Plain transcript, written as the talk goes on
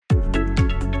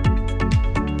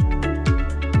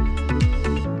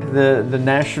The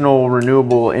National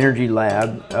Renewable Energy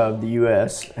Lab of the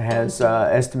U.S. has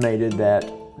estimated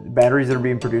that batteries that are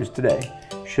being produced today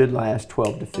should last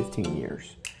 12 to 15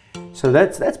 years. So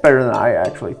that's better than I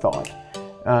actually thought.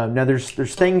 Now there's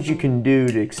things you can do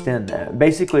to extend that.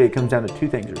 Basically, it comes down to two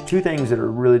things. There's two things that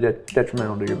are really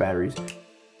detrimental to your batteries.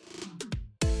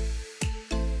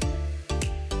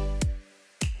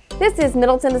 This is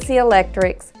Middle Tennessee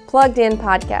Electric's Plugged In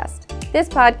podcast. This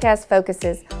podcast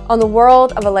focuses on the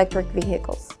world of electric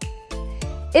vehicles.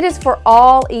 It is for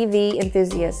all EV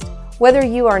enthusiasts, whether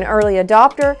you are an early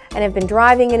adopter and have been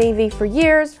driving an EV for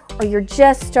years, or you're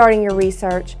just starting your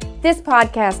research, this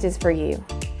podcast is for you.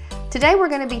 Today we're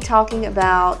going to be talking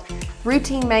about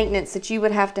routine maintenance that you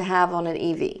would have to have on an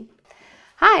EV.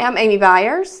 Hi, I'm Amy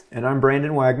Byers. And I'm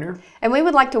Brandon Wagner. And we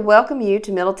would like to welcome you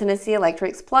to Middle Tennessee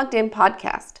Electric's Plugged In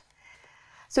podcast.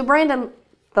 So Brandon,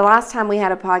 the last time we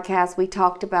had a podcast, we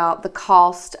talked about the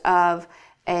cost of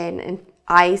an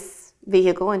ICE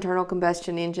vehicle, internal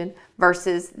combustion engine,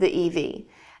 versus the EV.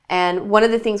 And one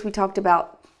of the things we talked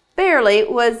about barely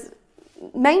was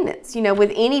maintenance. You know,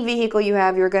 with any vehicle you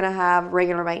have, you're going to have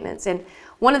regular maintenance. And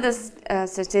one of the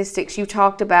statistics you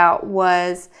talked about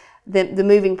was the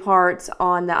moving parts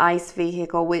on the ICE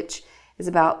vehicle, which is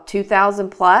about 2,000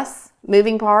 plus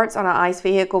moving parts on an ICE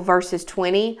vehicle versus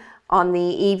 20 on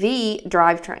the EV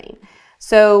drivetrain.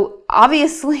 So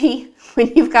obviously,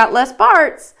 when you've got less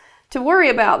parts to worry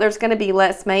about, there's going to be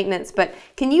less maintenance. But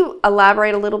can you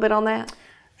elaborate a little bit on that?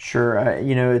 Sure.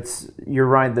 You're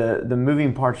right. The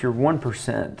moving parts, you're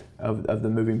 1% of the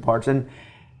moving parts, and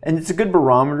it's a good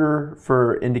barometer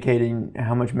for indicating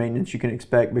how much maintenance you can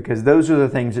expect, because those are the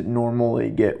things that normally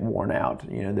get worn out.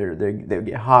 You know, they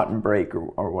get hot and break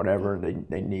or whatever.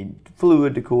 They need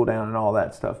fluid to cool down and all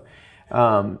that stuff.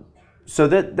 So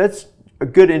that's a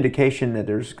good indication that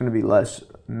there's going to be less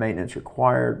maintenance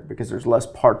required because there's less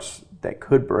parts that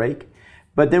could break.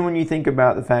 But then when you think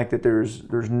about the fact that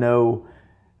there's no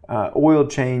oil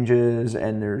changes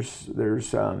and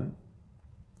there's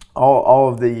all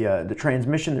of the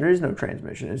transmission, there is no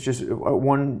transmission. It's just a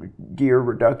one gear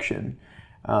reduction.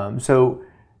 So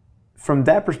from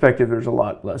that perspective, there's a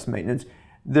lot less maintenance.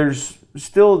 There's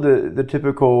still the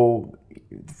typical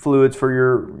fluids for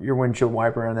your windshield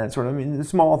wiper and that sort of, the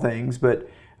small things, but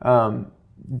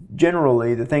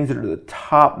generally the things that are the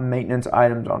top maintenance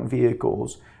items on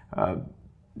vehicles,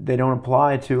 they don't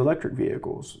apply to electric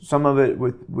vehicles. Some of it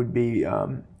would be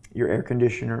your air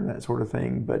conditioner, that sort of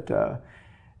thing, but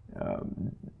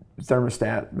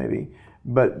thermostat maybe,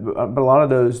 but a lot of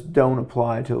those don't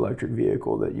apply to electric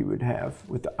vehicle that you would have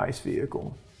with the ICE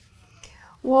vehicle.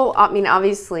 Well,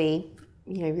 obviously,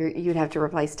 you'd have to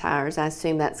replace tires. I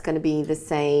assume that's going to be the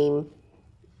same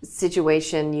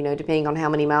situation, depending on how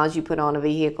many miles you put on a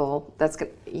vehicle. That's,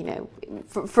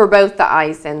 for both the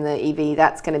ICE and the EV,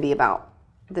 that's going to be about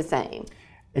the same.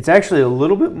 It's actually a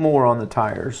little bit more on the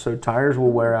tires. So tires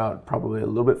will wear out probably a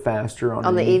little bit faster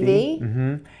on the EV. Mm-hmm.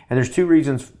 And there's two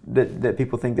reasons that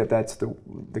people think that that's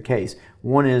the case.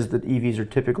 One is that EVs are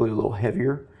typically a little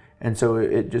heavier, and so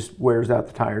it just wears out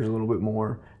the tires a little bit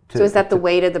more. So is that the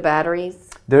weight of the batteries?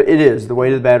 It is. The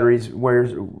weight of the batteries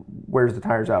wears the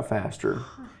tires out faster.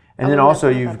 And then also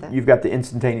you've got the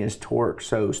instantaneous torque.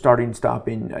 So starting,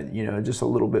 stopping, just a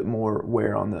little bit more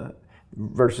wear on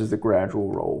versus the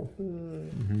gradual roll.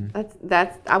 Mm-hmm.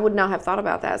 That's I would not have thought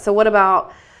about that. So what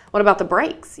about the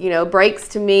brakes? Brakes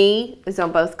to me is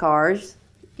on both cars.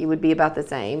 It would be about the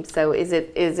same. So is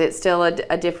it still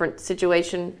a different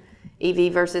situation,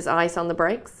 EV versus ICE on the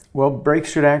brakes? Well, brakes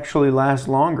should actually last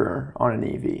longer on an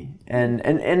EV, and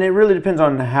it really depends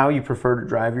on how you prefer to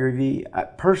drive your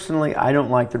EV. Personally, I don't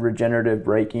like the regenerative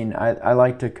braking. I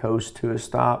like to coast to a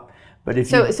stop. But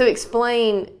so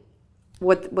explain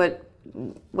what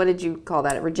did you call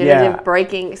that? Regenerative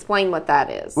braking. Explain what that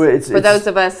is. Well, for those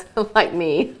of us like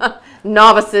me,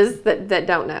 novices that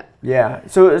don't know. Yeah.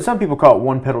 So some people call it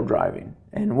one pedal driving,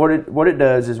 and what it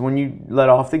does is when you let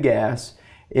off the gas,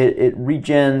 it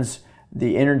regens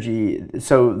the energy,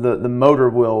 so the motor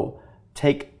will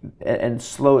take and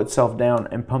slow itself down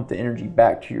and pump the energy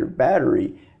back to your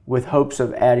battery with hopes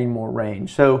of adding more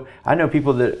range. So I know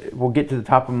people that will get to the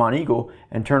top of Mount Eagle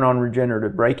and turn on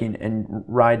regenerative braking and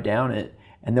ride down it,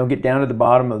 and they'll get down to the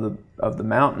bottom of the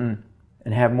mountain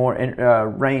and have more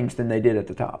range than they did at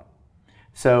the top.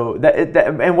 So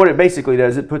and what it basically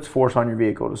does, it puts force on your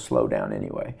vehicle to slow down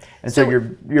anyway. And so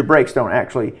your brakes don't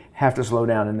actually have to slow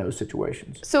down in those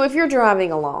situations. So if you're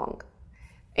driving along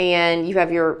and you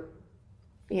have your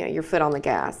foot on the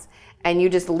gas and you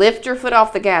just lift your foot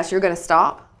off the gas, you're going to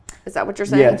stop? Is that what you're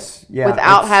saying? Yes. Yeah.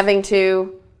 Without having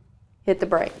to hit the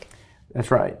brake? That's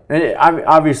right. And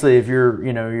obviously, if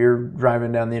you're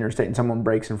driving down the interstate and someone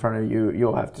brakes in front of you,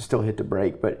 you'll have to still hit the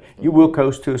brake, but you will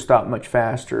coast to a stop much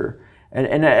faster.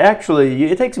 And actually,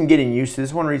 it takes some getting used to.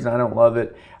 This is one reason I don't love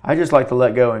it. I just like to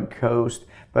let go and coast.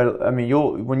 But I mean,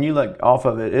 when you let off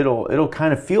of it, it'll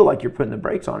kind of feel like you're putting the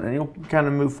brakes on, and you'll kind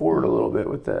of move forward a little bit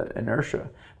with the inertia.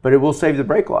 But it will save the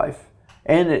brake life,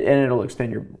 and it'll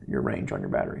extend your range on your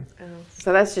battery.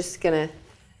 So that's just gonna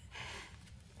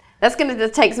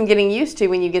take some getting used to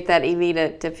when you get that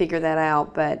EV to figure that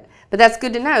out. But that's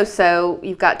good to know. So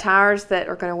you've got tires that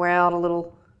are going to wear out a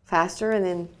little faster, and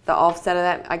then the offset of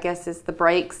that, I guess, is the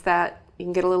brakes that you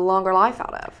can get a little longer life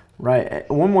out of. Right.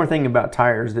 One more thing about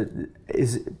tires that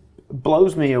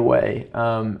blows me away,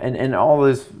 and all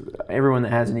this, everyone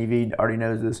that has an EV already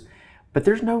knows this, but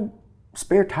there's no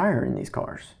spare tire in these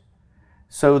cars.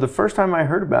 So the first time I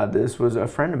heard about this was a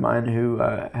friend of mine who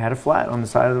had a flat on the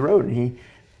side of the road, and he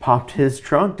popped his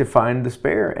trunk to find the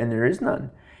spare, and there is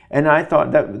none. And I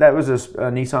thought that was a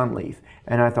Nissan Leaf,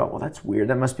 and I thought, well, that's weird.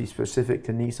 That must be specific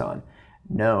to Nissan.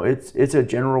 No, it's a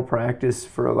general practice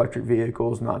for electric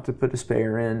vehicles not to put a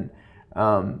spare in.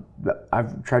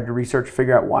 I've tried to research,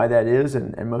 figure out why that is,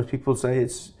 and most people say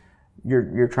it's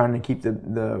you're trying to keep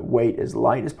the weight as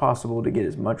light as possible to get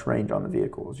as much range on the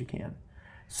vehicle as you can.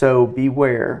 So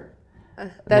beware.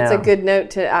 That's a good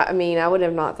note I would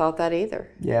have not thought that either.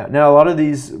 Yeah. Now, a lot of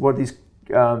what these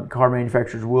car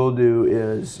manufacturers will do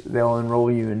is they'll enroll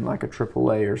you in like a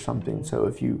AAA or something. So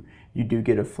if you do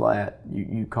get a flat,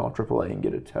 you call AAA and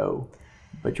get a tow.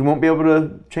 But you won't be able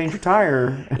to change your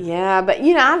tire. Yeah, but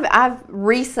I've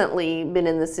recently been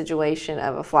in the situation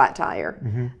of a flat tire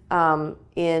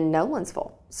in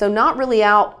Nolensville. So not really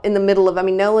out in the middle of,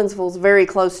 Nolensville's very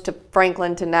close to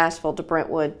Franklin, to Nashville, to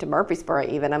Brentwood, to Murfreesboro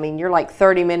even. You're like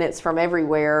 30 minutes from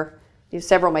everywhere. You have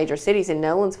several major cities in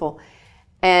Nolensville.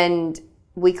 And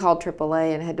we called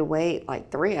AAA and had to wait like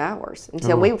 3 hours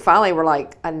until we finally were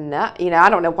like, enough. I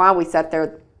don't know why we sat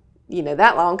there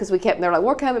that long, because they're like,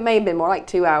 we're coming. It may have been more like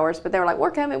 2 hours, but they were like,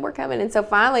 we're coming. And so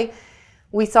finally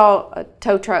we saw a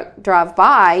tow truck drive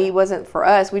by. He wasn't for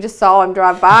us. We just saw him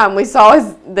drive by, and we saw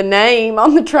the name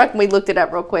on the truck, and we looked it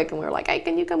up real quick, and we were like, hey,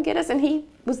 can you come get us? And he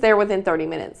was there within 30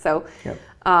 minutes. So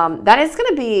that is going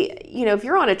to be, if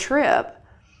you're on a trip,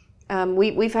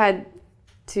 we've had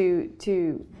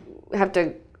to have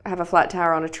to have a flat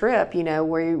tire on a trip,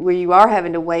 where you are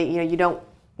having to wait,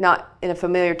 not in a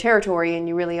familiar territory, and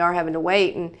you really are having to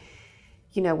wait. And,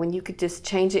 when you could just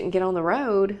change it and get on the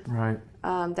road, right?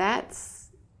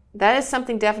 That is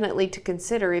something definitely to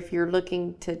consider if you're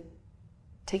looking to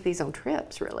take these on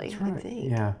trips, really. That's right. I think.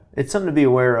 Yeah. It's something to be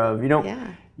aware of. You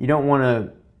don't want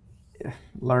to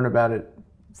learn about it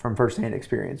from firsthand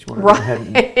experience. You want to go ahead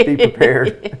and be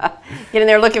prepared. Yeah. Get in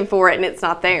there looking for it, and it's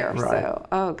not there. Right. So,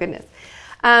 oh goodness.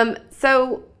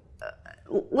 So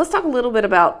let's talk a little bit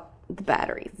about the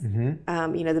batteries.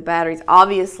 Mm-hmm. The batteries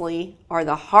obviously are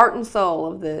the heart and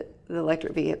soul of the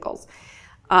electric vehicles.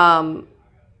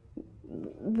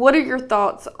 What are your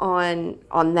thoughts on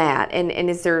that? And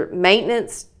is there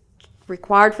maintenance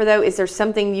required for those? Is there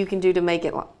something you can do to make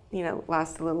it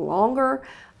last a little longer?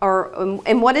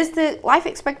 And what is the life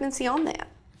expectancy on that?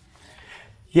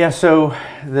 Yeah, so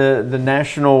the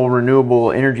National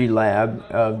Renewable Energy Lab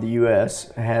of the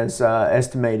U.S. has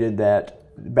estimated that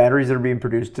batteries that are being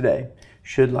produced today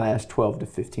should last 12 to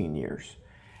 15 years.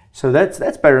 So that's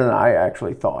better than I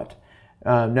actually thought.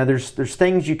 Now there's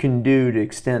things you can do to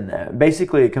extend that.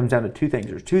 Basically, it comes down to two things.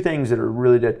 There's two things that are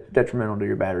really detrimental to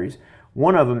your batteries.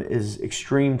 One of them is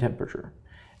extreme temperature.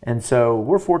 And so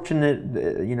we're fortunate,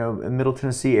 in Middle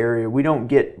Tennessee area, we don't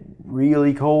get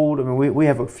really cold. We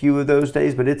have a few of those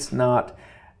days, but it's not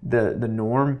the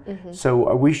norm. Mm-hmm.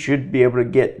 So we should be able to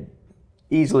get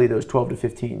easily those 12 to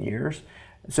 15 years.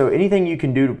 So anything you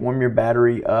can do to warm your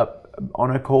battery up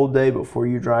on a cold day before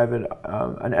you drive it.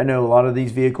 I know a lot of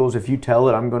these vehicles, if you tell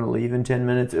it I'm going to leave in 10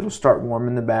 minutes, it'll start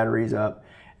warming the batteries up.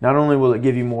 Not only will it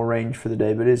give you more range for the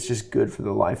day, but it's just good for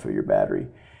the life of your battery.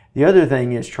 The other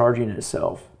thing is charging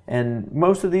itself. And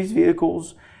most of these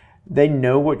vehicles, they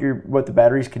know what the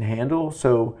batteries can handle,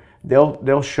 so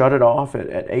they'll shut it off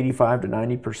at 85 to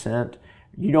 90%.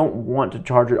 You don't want to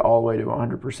charge it all the way to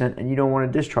 100%, and you don't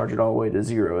want to discharge it all the way to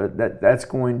zero. That's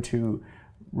going to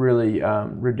really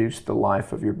reduce the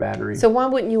life of your battery. So why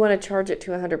wouldn't you want to charge it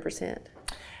to 100%?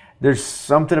 There's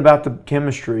something about the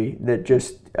chemistry that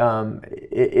just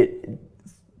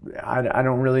I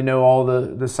don't really know all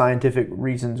the scientific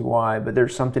reasons why, but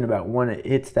there's something about when it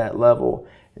hits that level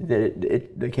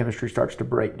that the chemistry starts to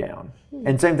break down. Mm-hmm.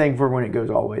 And same thing for when it goes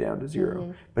all the way down to zero.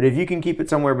 Mm-hmm. But if you can keep it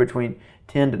somewhere between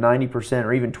 10 to 90%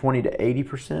 or even 20 to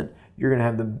 80%, you're going to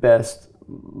have the best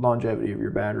longevity of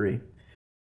your battery.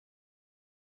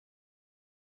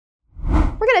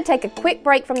 We're going to take a quick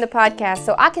break from the podcast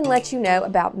so I can let you know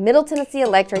about Middle Tennessee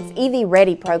Electric's EV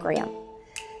Ready program.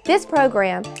 This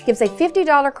program gives a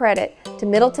 $50 credit to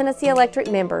Middle Tennessee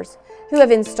Electric members who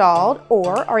have installed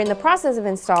or are in the process of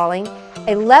installing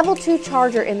a Level 2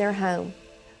 charger in their home.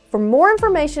 For more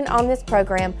information on this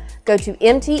program, go to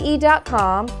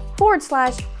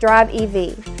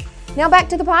mte.com/driveev. Now back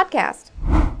to the podcast.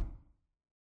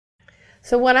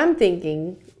 So what I'm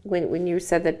thinking, when you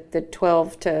said that the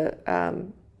 12 to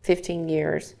 15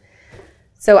 years,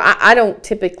 so I don't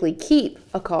typically keep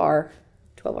a car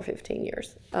 12 or 15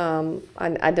 years.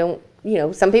 I don't,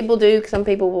 some people do. Some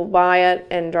people will buy it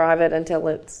and drive it until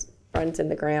it runs in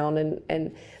the ground.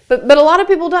 But a lot of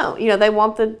people don't. They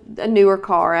want a newer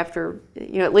car after,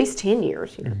 at least 10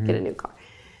 years, get a new car.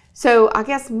 So I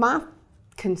guess my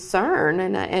concern,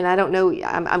 and I don't know,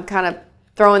 I'm kind of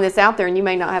throwing this out there and you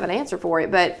may not have an answer for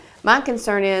it, but my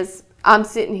concern is I'm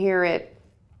sitting here at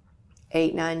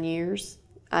 8-9 years.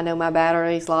 I know my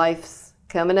battery's life's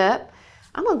coming up.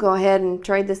 I'm going to go ahead and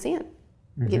trade this in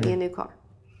and get me a new car.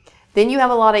 Then you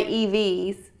have a lot of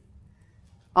EVs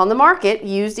on the market,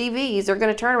 used EVs. They're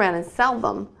going to turn around and sell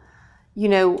them.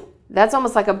 That's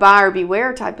almost like a buyer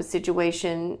beware type of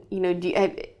situation.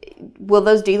 Will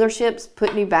those dealerships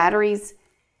put new batteries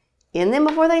in them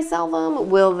before they sell them?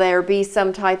 Will there be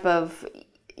some type of,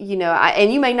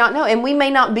 and you may not know, and we may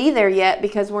not be there yet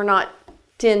because we're not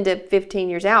 10 to 15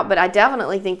 years out, but I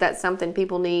definitely think that's something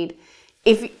people need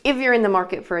if you're in the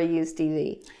market for a used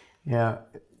EV. Yeah,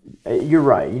 you're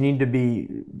right. You need to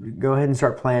go ahead and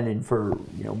start planning for,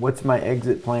 what's my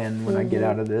exit plan when I get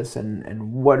out of this,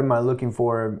 and what am I looking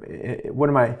for?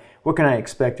 What can I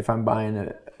expect if I'm buying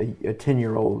a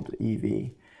 10-year-old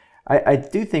EV? I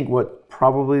do think what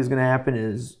probably is going to happen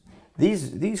is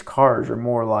these cars are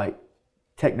more like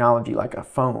technology, like a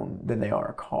phone, than they are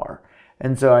a car.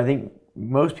 And so I think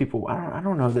most people, I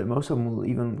don't know that most of them will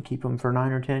even keep them for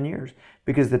 9 or 10 years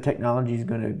because the technology is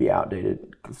going to be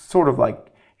outdated, sort of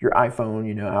like your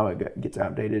iPhone, how it gets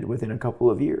outdated within a couple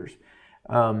of years.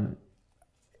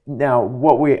 Now,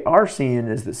 what we are seeing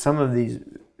is that some of these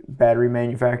battery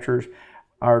manufacturers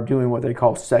are doing what they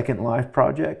call second life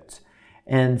projects.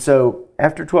 And so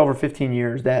after 12 or 15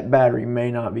 years, that battery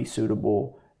may not be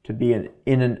suitable to be in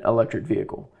an electric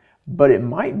vehicle, but it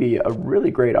might be a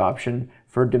really great option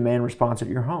for demand response at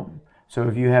your home. So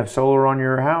if you have solar on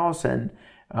your house and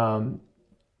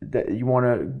that you want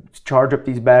to charge up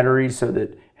these batteries so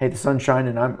that, hey, the sun's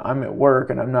shining, I'm at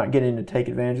work and I'm not getting to take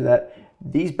advantage of that,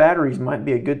 these batteries might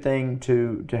be a good thing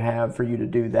to have for you to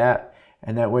do that.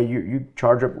 And that way you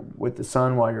charge up with the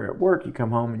sun while you're at work, you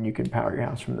come home and you can power your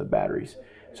house from the batteries.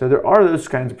 So there are those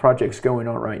kinds of projects going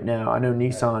on right now. I know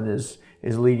Nissan is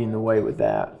leading the way with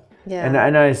that. Yeah.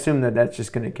 And I assume that that's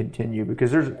just going to continue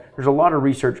because there's a lot of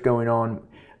research going on,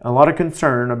 a lot of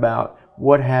concern about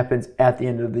what happens at the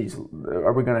end of these.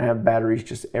 Are we going to have batteries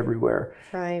just everywhere?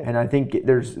 Right. And I think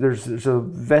there's a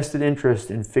vested interest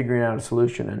in figuring out a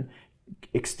solution and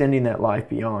extending that life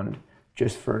beyond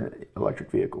just for an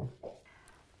electric vehicle.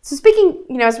 So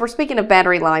speaking, as we're speaking of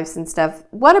battery lives and stuff,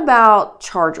 what about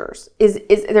chargers?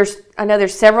 I know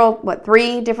there's several,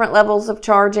 3 different levels of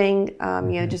charging.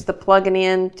 Just the plugging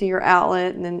in to your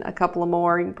outlet, and then a couple of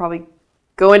more. You can probably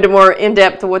go into more in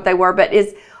depth to what they were. But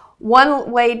is one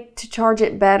way to charge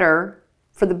it better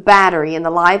for the battery and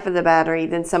the life of the battery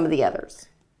than some of the others?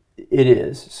 It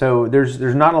is. So there's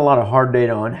not a lot of hard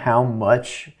data on how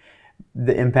much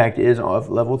the impact is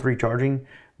of level 3 charging,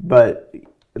 but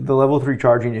the level 3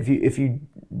 charging, if you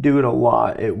do it a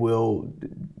lot, it will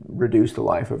reduce the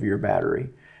life of your battery.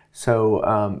 So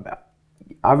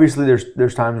obviously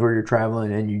there's times where you're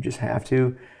traveling and you just have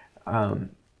to.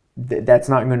 That's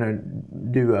not going to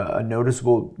do a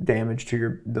noticeable damage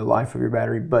to the life of your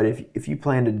battery. But if you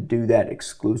plan to do that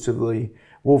exclusively,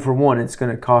 well, for one, it's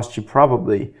going to cost you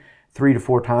probably 3 to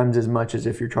 4 times as much as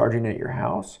if you're charging at your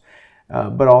house.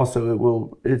 But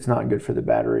also it's not good for the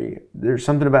battery. There's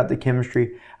something about the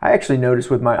chemistry. I actually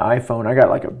noticed with my iPhone, I got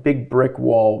like a big brick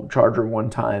wall charger one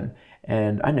time,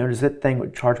 and I noticed that thing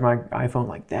would charge my iPhone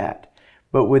like that.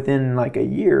 But within like a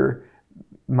year,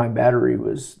 my battery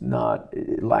was not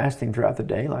lasting throughout the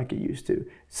day like it used to.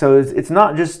 So it's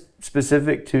not just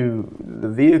specific to the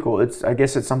vehicle. I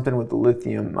guess it's something with the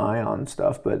lithium ion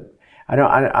stuff, but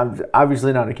I'm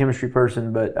obviously not a chemistry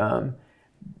person, but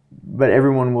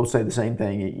everyone will say the same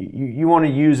thing. You want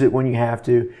to use it when you have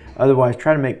to. Otherwise,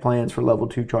 try to make plans for level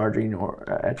 2 charging or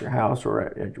at your house or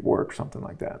at your work, something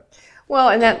like that. Well,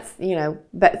 and that's,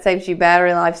 saves you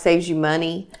battery life, saves you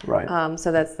money. Right.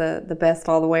 So that's the best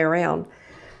all the way around.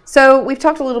 So we've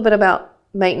talked a little bit about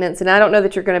maintenance, and I don't know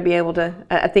that you're going to be able to.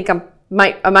 I think I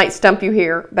might stump you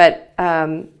here, but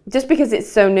just because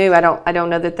it's so new, I don't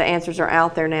know that the answers are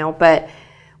out there now. But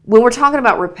when we're talking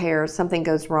about repairs, something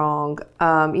goes wrong.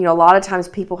 A lot of times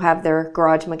people have their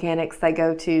garage mechanics they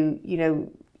go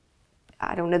to.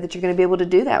 I don't know that you're going to be able to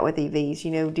do that with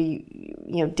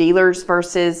EVs. Dealers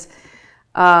versus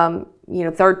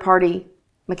third party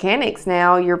mechanics.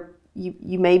 Now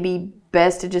you may be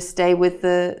best to just stay with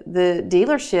the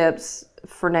dealerships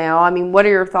for now. I mean, what are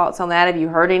your thoughts on that? Have you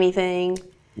heard anything?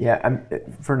 Yeah,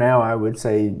 for now I would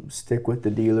say stick with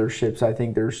the dealerships. I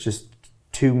think there's just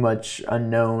too much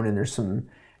unknown, and there's some,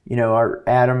 our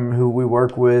Adam who we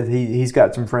work with, he's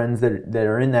got some friends that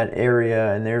are in that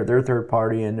area, and they're third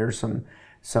party, and there's some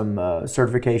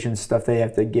certification stuff they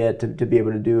have to get to be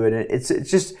able to do it. And it's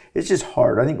just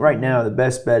hard. I think right now the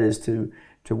best bet is to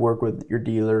work with your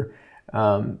dealer.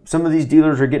 Some of these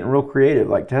dealers are getting real creative,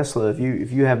 like Tesla.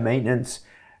 If you have maintenance,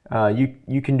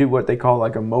 you can do what they call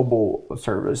like a mobile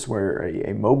service, where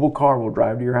a mobile car will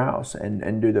drive to your house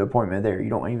and do the appointment there. You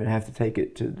don't even have to take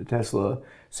it to the Tesla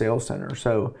sales center.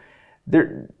 So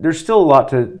there's still a lot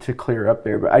to clear up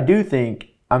there, but I do think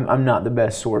I'm not the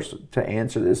best source to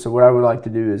answer this. So what I would like to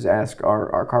do is ask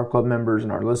our Car Club members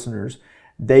and our listeners.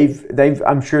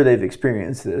 I'm sure they've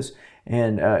experienced this,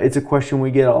 and it's a question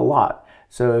we get a lot.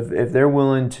 So if they're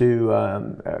willing to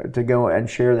go and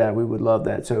share that, we would love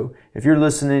that. So if you're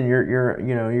listening, you're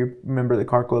a member of the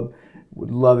Car Club,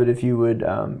 would love it if you would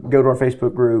go to our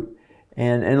Facebook group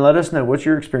and let us know what's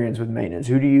your experience with maintenance.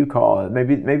 Who do you call?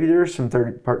 Maybe there are some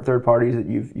third parties that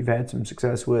you've had some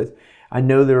success with. I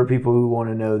know there are people who want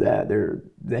to know that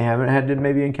they haven't had to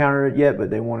maybe encounter it yet, but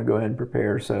they want to go ahead and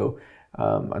prepare. So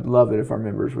I'd love it if our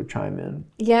members would chime in.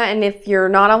 Yeah, and if you're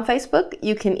not on Facebook,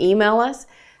 you can email us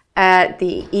at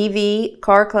the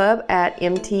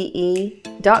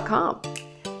evcarclub@mte.com.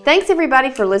 Thanks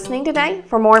everybody for listening today.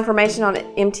 For more information on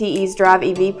MTE's Drive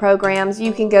EV programs,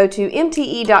 you can go to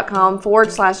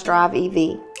mte.com/Drive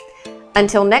EV.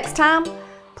 Until next time,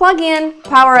 plug in,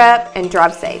 power up, and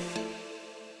drive safe.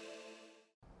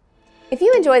 If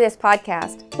you enjoy this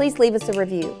podcast, please leave us a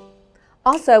review.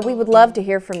 Also, we would love to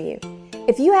hear from you.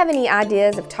 If you have any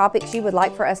ideas of topics you would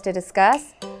like for us to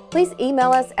discuss, please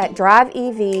email us at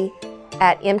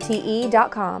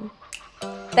driveev@mte.com.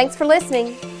 Thanks for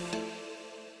listening.